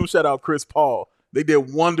Williams. Shout out Chris Paul. They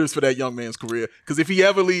did wonders for that young man's career. Because if he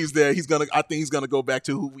ever leaves there, I think he's gonna go back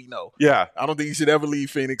to who we know. Yeah. I don't think he should ever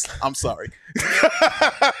leave Phoenix. I'm sorry.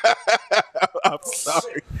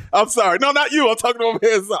 I'm sorry. No, not you. I'm talking over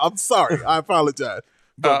here. I'm sorry. I apologize.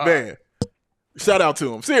 But man, shout out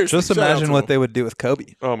to him. Seriously. Just imagine what they would do with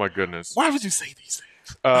Kobe. Oh my goodness. Why would you say these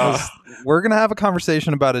things? We're gonna have a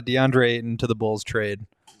conversation about a DeAndre Ayton to the Bulls trade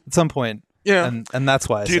at some point. Yeah, and that's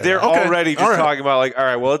why. They're already just talking about like, all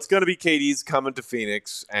right, well, it's going to be KD's coming to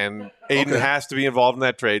Phoenix, and Ayton has to be involved in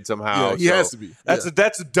that trade somehow. Yeah, he has to be. That's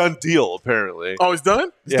a done deal, apparently. Oh, it's done.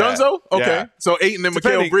 It's done. So okay, so Ayton and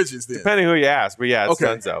Mikal Bridges, then depending who you ask, but yeah, it's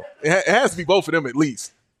done. So it has to be both of them at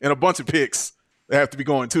least, and a bunch of picks that have to be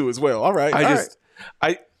going too as well. All right,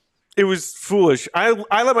 it was foolish. I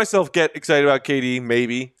let myself get excited about KD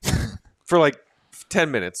maybe for like 10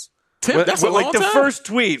 minutes. That's like the first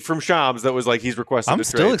tweet from Shams that was like he's requested. I'm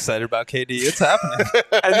still excited about KD. It's happening.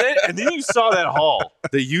 and then you saw that haul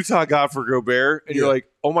that Utah got for Gobert, and you're like,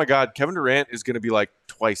 oh my God, Kevin Durant is going to be like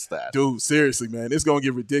twice that. Dude, seriously, man, it's going to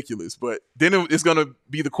get ridiculous. But then it's going to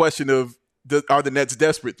be the question of are the Nets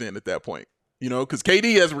desperate then at that point? You know, because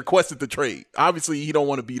KD has requested the trade. Obviously, he don't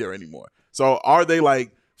want to be there anymore. So are they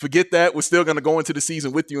like, forget that, we're still going to go into the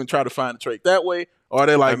season with you and try to find a trade that way? Or are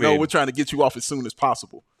they like, no, we're trying to get you off as soon as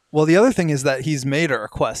possible? Well, the other thing is that he's made a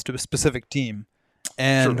request to a specific team,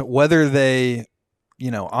 and whether they,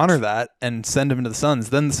 honor that and send him to the Suns,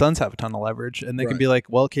 then the Suns have a ton of leverage, and they can be like,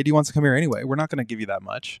 "Well, KD wants to come here anyway. We're not going to give you that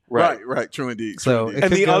much." Right. True indeed.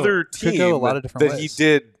 And the other team a lot of different that ways. he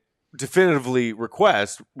did definitively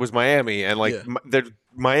request was Miami, and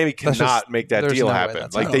Miami cannot make that deal happen.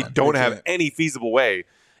 Like they don't have any feasible way.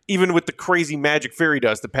 Even with the crazy magic fairy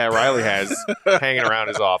dust that Pat Riley has hanging around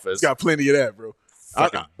his office, he's got plenty of that, bro.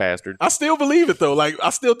 Fucking bastard. I still believe it though. Like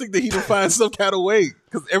I still think that he will find some kind of way.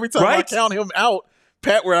 Because every time I count him out,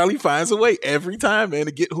 Pat Riley finds a way every time, man,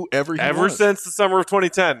 to get whoever he wants. Ever since the summer of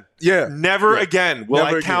 2010. Yeah. Never again will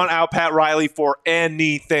I count out Pat Riley for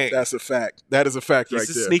anything. That's a fact. That is a fact. He's right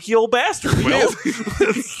a there. sneaky old bastard, Will.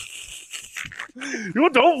 You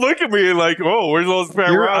don't look at me like, oh, where's all this Pat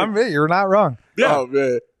Riley? You're not wrong. Yeah. Oh,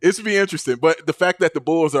 man. It's be interesting. But the fact that the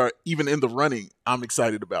Bulls are even in the running, I'm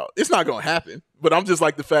excited about. It's not going to happen. But I'm just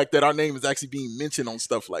like the fact that our name is actually being mentioned on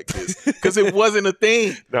stuff like this. Because it wasn't a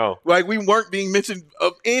thing. No. Like, we weren't being mentioned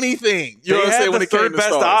of anything. You know They what I'm had saying? When the it came third to best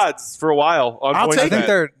stars. odds for a while on I'll PointsBet. take I think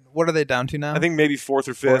they're. What are they down to now? I think maybe fourth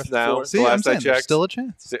or fifth now. fourth. See, the I'm last I saying there's checked. still a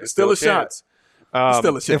chance. Still a shot.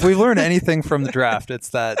 Still a shot. If we learn anything from the draft, it's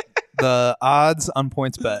that the odds on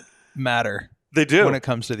PointsBet matter They do. when it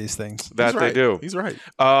comes to these things. That He's they right. do. He's right.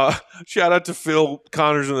 Shout out to Phil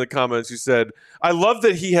Connors in the comments who said, I love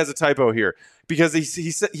that he has a typo here because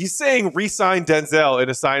he's saying re-sign Denzel in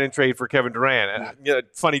a sign and trade for Kevin Durant. And,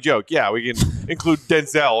 funny joke. Yeah, we can include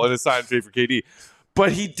Denzel in a sign and trade for KD.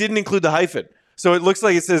 But he didn't include the hyphen. So it looks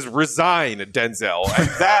like it says resign Denzel. And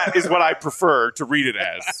that is what I prefer to read it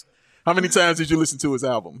as. How many times did you listen to his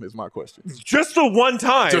album is my question. Just the one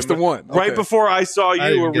time. Just the one. Right Okay. before I saw I you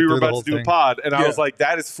didn't where get we were through the about whole to do a thing. pod. And I Yeah. was like,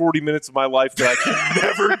 that is 40 minutes of my life that I can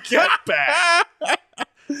never get back.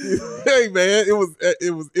 Hey man, it was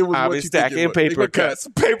I'll what be you stacking think it was. paper cuts.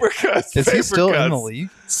 Paper cuts. Is he paper still cuts. in the league?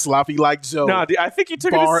 Sloppy like Joe. No, I think he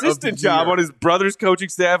took Bar an of assistant the job year. on his brother's coaching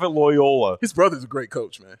staff at Loyola. His brother's a great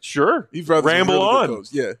coach, man. Sure. His brother's Ramble a really on. good coach.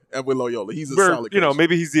 Yeah, and with Loyola, he's a Or, solid coach.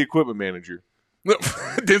 maybe he's the equipment manager.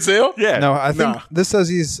 Denzel. Yeah. No, I think Nah. this says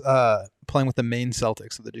he's playing with the main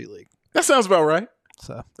Celtics of the G League. That sounds about right.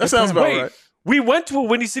 So That sounds about Wait, right. we went to a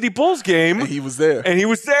Windy City Bulls game, And he was there. and he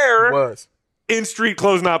was there He was. in street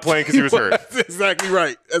clothes, not playing because he was hurt. That's exactly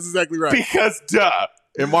right. That's exactly right. Because, duh.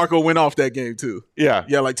 And Marco went off that game too. Yeah.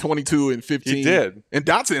 Yeah, like 22 and 15. He did. And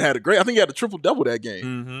Dotson had a great. I think he had a triple double that game.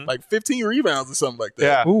 Mhm. Like 15 rebounds or something like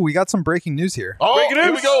that. Yeah. Ooh, we got some breaking news here. Oh, Breaking here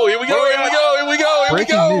we news. go. Here we go. Here we go. Here we go. Here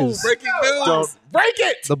Breaking we go. news. Breaking news. Don't- Break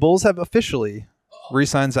it. The Bulls have officially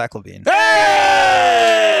re-signed Zach LaVine.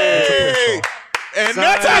 Hey! And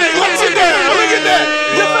that's how they let you down. Look at that.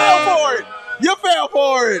 You fell for it. You fell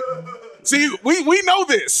for it. See, we know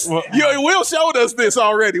this. Well- Will showed us this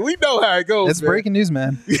already. We know how it goes. It's man. breaking news,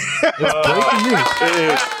 man. It's breaking news. It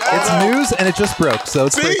is. It's news, and it just broke, so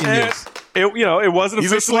it's See? breaking And news. it wasn't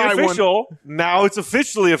He's a officially sly one. official. Now it's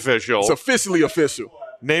officially official. It's officially official.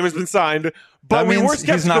 Name has been signed. But That we were means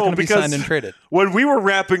skeptical he's not going to be because signed and traded. when we were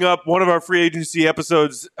wrapping up one of our free agency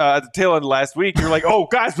episodes at the tail end last week, you were like, "Oh,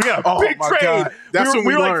 guys, we got a Oh, big my trade." God. That's when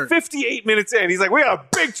we were like learned. 58 minutes in. He's like, "We got a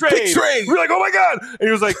big trade." Big trade. We were like, "Oh my god!" And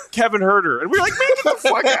he was like, "Kevin Herter," and we were like, "Man, get the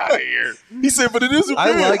fuck out of here!" He said, but it isn't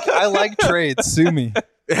I big. like trades. Sue me.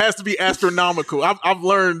 It has to be astronomical. I've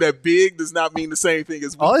learned that big does not mean the same thing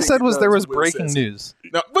as. we All I think said it was does, there was Will breaking says. news.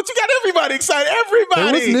 No, but you got everybody excited.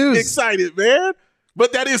 Everybody There was news. excited, man.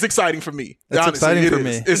 But that is exciting for me. It's Honestly, exciting it for is.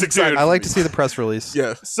 me. It's exciting. I like for to me. see the press release.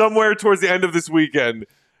 Yeah. Somewhere towards the end of this weekend,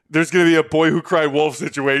 there's going to be a Boy Who Cried Wolf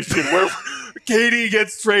situation where Katie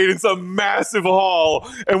gets traded in some massive haul,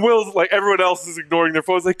 and Will's like, everyone else is ignoring their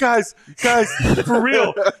phones. Like, guys, for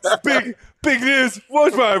real, it's big news.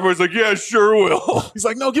 What's my? Everyone's like, yeah, sure will. He's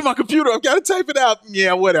like, no, give my computer. I've got to type it out.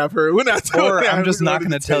 Yeah, whatever. We're not doing Or that. I'm just We're not going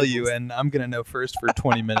going to tell you, and I'm going to know first for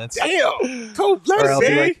 20 minutes. Damn. Cold Or I'll be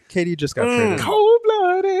blooded. like, Katie just got traded. Cold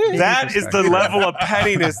blooded. That is the level of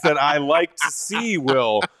pettiness that I like to see,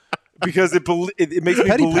 Will. Because it makes me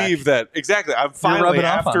Petty believe that exactly. I'm finally rubbing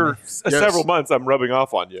off on after me. several months. I'm rubbing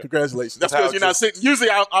off on you. Congratulations. That's That's how because you're not it's sitting. Usually,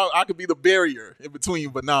 I could be the barrier in between,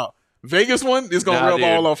 but now Vegas one is gonna Nah, rub dude.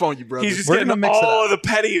 all off on you, brother. He's just We're getting gonna mix it all up. of the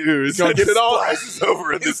petty ooze. gonna and get it all. splashes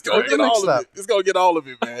over in this It's gonna thing. get Mix all it of up. it. It's gonna get all of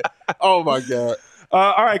it, man. Oh my god.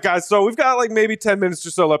 All right, guys. So we've got like maybe 10 minutes or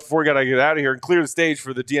so left before we got to get out of here and clear the stage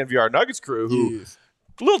for the DNVR Nuggets crew, who, Yes.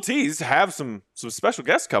 little tease, have some special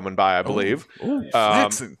guests coming by, I believe.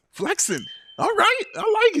 Flexing. All right,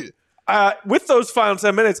 I like it. With those final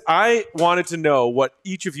 10 minutes, I wanted to know what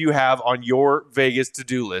each of you have on your Vegas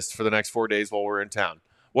to-do list for the next 4 days while we're in town.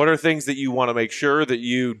 What are things that you want to make sure that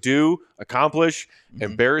you do, accomplish,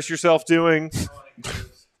 embarrass yourself doing?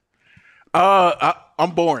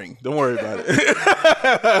 I'm boring. Don't worry about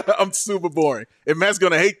it. I'm super boring. And Matt's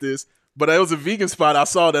gonna hate this, but it was a vegan spot I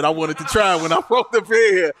saw that I wanted to try when I broke up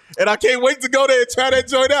here, and I can't wait to go there and try that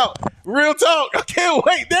joint out. Real talk, I can't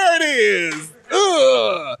wait. There it is.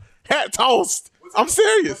 Ugh. Hat toast. I'm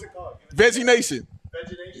serious. Veggie Nation.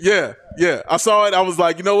 Yeah. I saw it. I was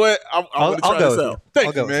like, you know what? I want to I'll try go this with out. you. Thank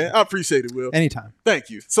I'll go you, with man. I appreciate it, Will. Anytime. Thank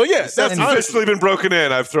you. So yeah, that's It's officially been broken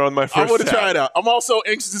in. I've thrown my I first want to tap. try it out. I'm also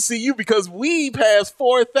anxious to see you because we passed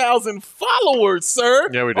 4,000 followers, sir.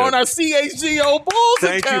 Yeah, we did. On our CHGO Bulls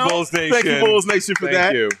Thank you, account. Bulls Nation. Thank you, Bulls Nation, for Thank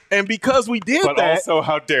that. you. And because we did But that, also,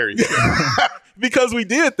 how dare you? because we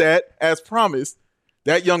did that, as promised,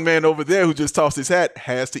 that young man over there who just tossed his hat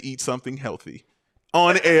has to eat something healthy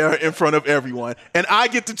on air in front of everyone. And I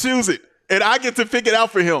get to choose it. and I get to pick it out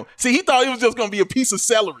for him. See, he thought it was just going to be a piece of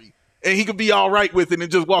celery, and he could be all right with it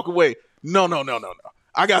and just walk away. No.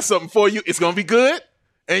 I got something for you. It's going to be good,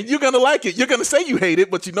 and you're going to like it. You're going to say you hate it,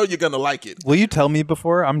 but you know you're going to like it. Will you tell me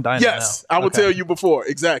before? I'm dying Yes, I will tell you before.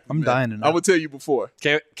 Exactly. I'm dying to know. I will tell you before.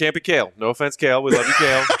 Can't be kale. No offense, kale. We love you,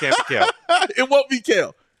 kale. Can't be kale. It won't be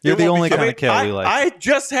kale. You're the only kind of kale we like. I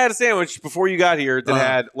just had a sandwich before you got here that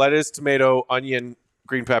had lettuce, tomato, onion,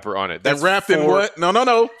 green pepper on it. That's wrapped in what?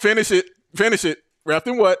 No. Finish it. Wrapped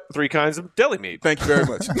in what? 3 kinds of deli meat. Thank you very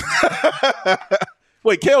much.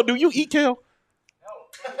 Wait, kale, do you eat kale?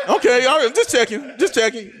 No. Okay, all right, just checking.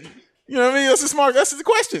 You know what I mean? That's the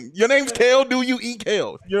question. Your name's Kale, do you eat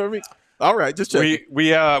kale? You know what I mean? All right, just checking. We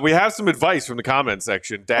have some advice from the comment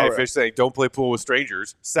section. Daddy Fish saying, don't play pool with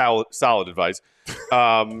strangers. Solid advice.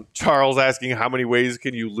 Charles asking, how many ways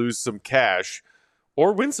can you lose some cash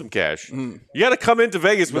or win some cash? You got to come into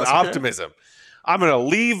Vegas with optimism. I'm going to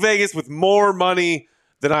leave Vegas with more money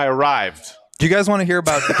than I arrived. Do you guys want to hear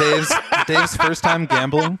about Dave's first time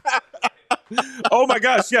gambling? Oh my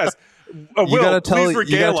gosh, yes. You gotta tell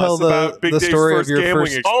the story of your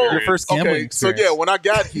first gambling experience. So yeah, when I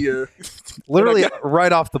got here, literally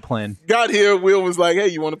right off the plane, got here, Will was like, "Hey,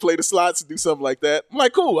 you want to play the slots and do something like that?" I'm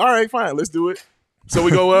like, "Cool, all right, fine, let's do it." So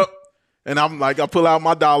we go up, and I'm like, I pull out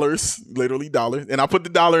my dollars, literally dollars, and I put the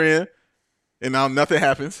dollar in, and now nothing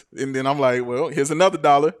happens. And then I'm like, "Well, here's another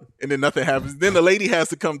dollar," and then nothing happens. Then the lady has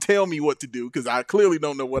to come tell me what to do because I clearly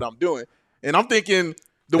don't know what I'm doing, and I'm thinking.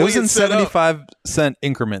 It was in 75-cent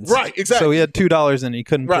increments. Right, exactly. So he had $2 and he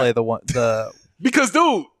couldn't play the because,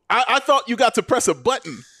 dude, I thought you got to press a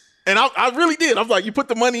button. And I really did. I was like, you put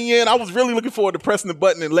the money in. I was really looking forward to pressing the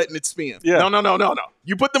button and letting it spin. Yeah. No.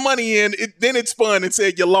 You put the money in, then it spun and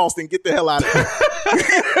said you lost and get the hell out of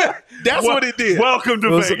here. That's what it did. Welcome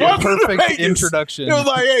to Vegas. Perfect introduction. It was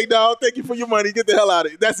like, hey, dog, thank you for your money. Get the hell out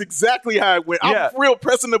of it. That's exactly how it went. I'm real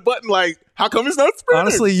pressing the button like, how come it's not spinning?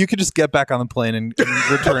 Honestly, you could just get back on the plane and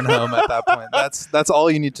return home at that point. That's all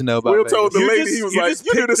you need to know about Vegas. Told the lady, he was like,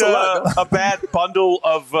 you do this a lot. A bad bundle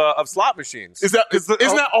of slot machines. Isn't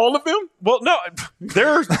that all of them? Well, no.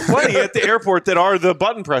 There's plenty at the airport that are the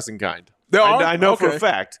button pressing kind. There are? I know for a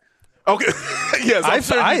fact. Okay. Yes,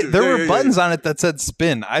 there were buttons on it that said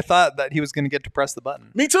spin. I thought that he was going to get to press the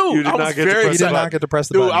button. Me too. You did not get to press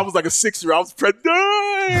the button. I was like a 6-year-old. I was pressing,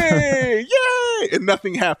 yay! And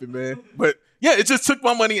nothing happened, man. But yeah, it just took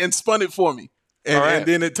my money and spun it for me. And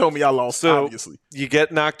then it told me I lost, obviously. You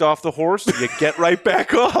get knocked off the horse, you get right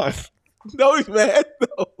back on. No, man,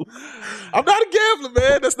 no. I'm not a gambler,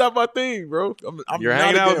 man. That's not my thing, bro. You're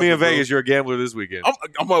hanging out with me in Vegas. You're a gambler this weekend.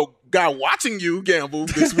 I'm a guy watching you gamble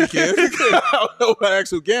this weekend. I don't know about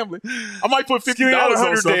actual gambling. I might put $50 on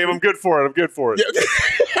something. Dave. I'm good for it.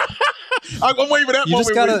 Yeah. I'm waiting for that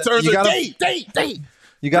moment when it turns to date.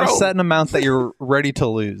 You got to set an amount that you're ready to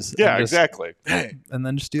lose. Yeah, exactly. And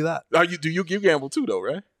then just do that. You gamble too, though,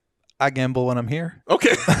 right? I gamble when I'm here.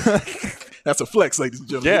 Okay. That's a flex, ladies and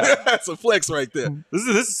gentlemen. Yeah. That's a flex right there. This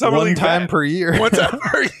is summer One league time per year. One time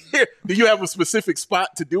per year. Do you have a specific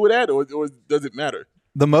spot to do it at, or does it matter?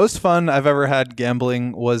 The most fun I've ever had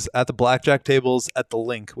gambling was at the blackjack tables at the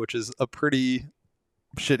Link, which is a pretty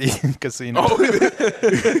shitty casino.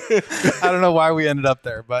 I don't know why we ended up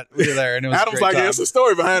there, but we were there, and it was Adam's a great like, time. there's a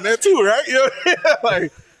story behind that too, right?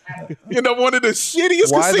 One of the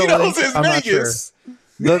shittiest casinos in Vegas.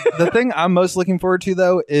 Sure. The thing I'm most looking forward to,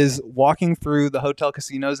 though, is walking through the hotel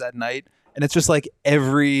casinos at night, and it's just like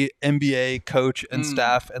every NBA coach and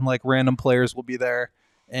staff and like random players will be there,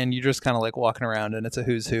 and you're just kind of like walking around, and it's a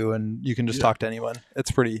who's who, and you can just talk to anyone.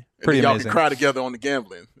 It's pretty amazing. Y'all can cry together on the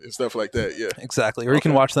gambling and stuff like that. Yeah, exactly. Or you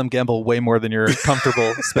can watch them gamble way more than you're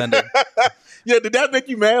comfortable spending. Yeah, did that make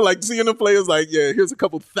you mad? Like seeing the players like, yeah, here's a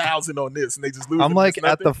couple $1,000 on this, and they just lose. I'm like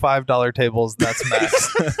at the $5 tables. That's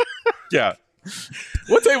max. Yeah.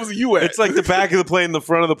 What tables are you at? It's like the back of the plane, the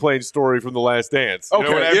front of the plane story from The Last Dance. Okay. You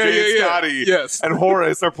know, when MJ and Scotty and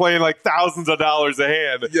Horace are playing like thousands of dollars a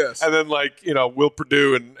hand. Yes. And then like, Will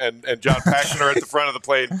Purdue and John Paxson are at the front of the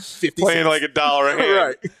plane playing like $1 a hand.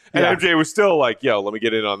 Right. And MJ was still like, yo, let me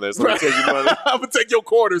get in on this. Let me take your money. I'm going to take your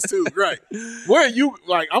quarters too. Right. Where are you?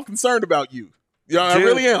 Like, I'm concerned about you. Yeah, I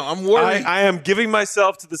really am. I'm worried. I am giving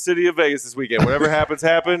myself to the city of Vegas this weekend. Whatever happens,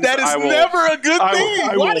 happens. That is never a good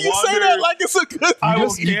thing. Why do you say that like it's a good thing? I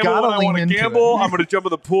will gamble when I want to gamble. I'm going to jump in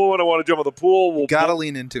the pool when I want to jump in the pool. You got to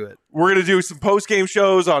lean into it. We're going to do some post-game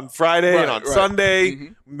shows on Friday and on Sunday.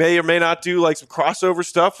 Mm-hmm. May or may not do like some crossover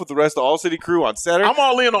stuff with the rest of the All City crew on Saturday. I'm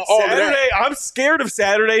all in on all Saturday, of that. I'm scared of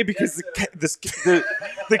Saturday because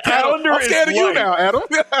the calendar I'm scared is of light. you now, Adam.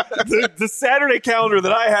 the Saturday calendar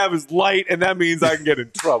that I have is light, and that means I can get in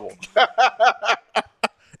trouble.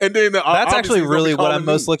 And then that's actually really what I'm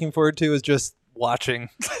most looking forward to is just watching.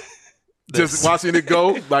 Just watching it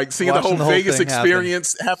go, like seeing the whole Vegas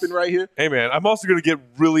experience happen right here. Hey, man, I'm also going to get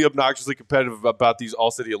really obnoxiously competitive about these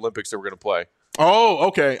All-City Olympics that we're going to play. Oh,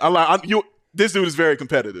 okay. This dude is very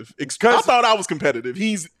competitive. I thought I was competitive.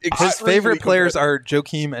 His favorite players are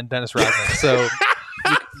Joakim and Dennis Rodman, so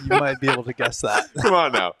you might be able to guess that. Come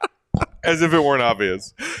on now. As if it weren't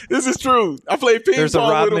obvious. This is true. I played ping There's pong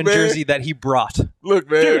a Rodman with him, jersey that he brought. Look,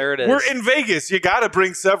 man. Dude, there it is. We're in Vegas. You got to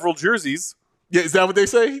bring several jerseys. Yeah, is that what they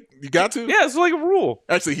say? You got to? Yeah, it's like a rule.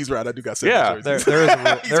 Actually, he's right. I do got several jerseys. There is a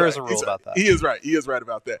rule. There is a rule about that. He is right. He is right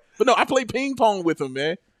about that. But no, I played ping pong with him,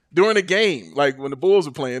 man. During the game, like when the Bulls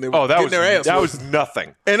were playing, they were getting their ass. That was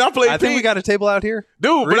nothing. And I played. I think we got a table out here,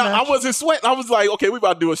 dude. But I wasn't sweating. I was like, okay, we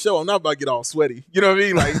about to do a show. I'm not about to get all sweaty. You know what I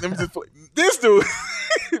mean? Like, let me just play. This dude,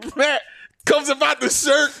 Matt, comes about the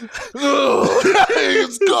shirt.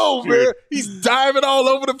 Let's go, man. He's diving all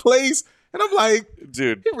over the place. And I'm like,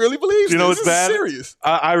 dude, he really believes you know this. what's bad? Is serious.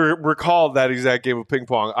 I recall that exact game of ping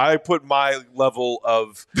pong. I put my level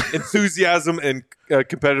of enthusiasm and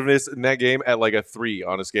competitiveness in that game at like a 3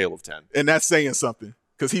 on a scale of 10. And that's saying something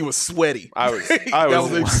because he was sweaty. I was that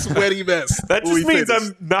was a sweaty mess. That just means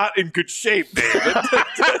I'm not in good shape, David.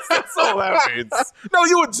 That's all that means. No,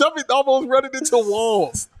 you were jumping, almost running into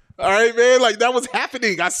walls. All right, man. Like that was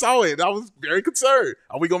happening. I saw it. I was very concerned.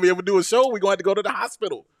 Are we gonna be able to do a show? We're going to have to go to the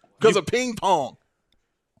hospital. Because of ping pong.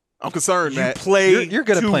 I'm concerned, Matt. You're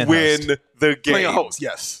good at playing win host. the game. Playing host,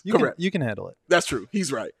 yes. Correct. You can handle it. That's true.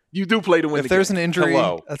 He's right. You do play to win the game. If there's an injury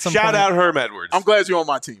at some Shout point, out Herm Edwards. I'm glad you're on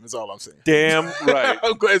my team is all I'm saying. Damn right.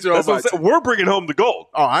 I'm glad you're on my team. We're bringing home the gold.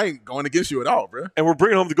 Oh, I ain't going against you at all, bro. And we're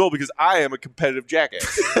bringing home the gold because I am a competitive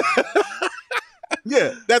jackass.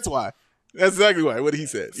 Yeah, that's why. That's exactly why. What he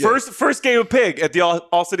said. Yeah. First game of Pig at the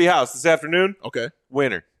All City House this afternoon. Okay.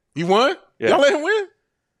 Winner. He won? Yeah. Y'all let him win?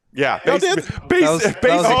 Yeah. Y'all did? Okay,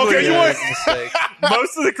 you won.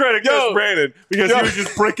 Most of the credit goes to Brandon because he was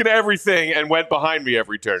just breaking everything and went behind me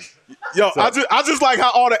every turn. Yo, so. I just like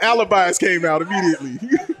how all the alibis came out immediately.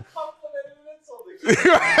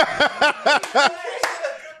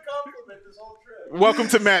 Welcome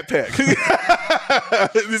to Matt Peck.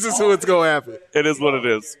 This is who it's going to happen. It is what it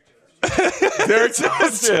is. Derek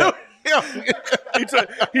Jones Jr.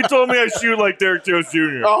 He told me I shoot like Derek Jones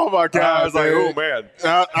Jr. Oh my God! I was like, oh man.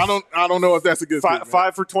 I don't know if that's a good thing.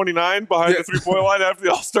 5 for 29 behind the 3-point line after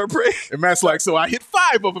the All-Star break. And Matt's like, so I hit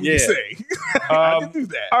 5 of them. You say? I didn't do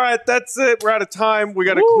that. All right, that's it. We're out of time. We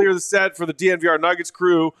got to clear the set for the DNVR Nuggets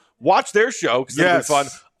crew. Watch their show because it'll be fun.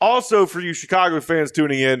 Also, for you Chicago fans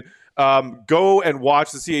tuning in, go and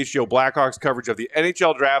watch the CHGO Blackhawks coverage of the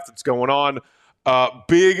NHL draft that's going on.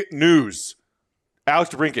 Big news. Alex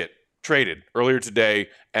DeBrincat traded earlier today,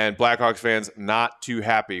 and Blackhawks fans not too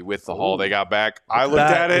happy with the haul they got back. I looked at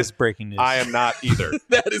it. That is breaking news. I am not either.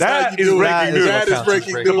 That is breaking news. That is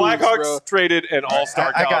breaking news. The Blackhawks traded an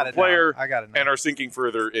all-star caliber player now. and are sinking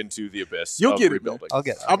further into the abyss. You'll get rebuilding. it. I'll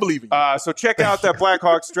get it. I believe in you. So check out that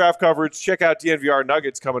Blackhawks draft coverage. Check out DNVR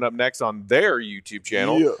Nuggets coming up next on their YouTube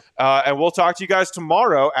channel. Yeah. And we'll talk to you guys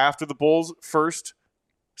tomorrow after the Bulls' first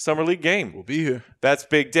Summer League game. We'll be here. That's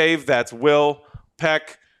Big Dave. That's Will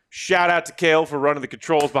Peck. Shout out to Kale for running the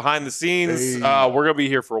controls behind the scenes. Hey. We're going to be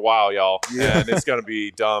here for a while, y'all. Yeah. And it's going to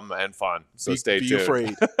be dumb and fun. So stay tuned. Be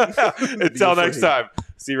afraid. Until next time.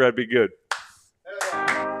 See Red, be good.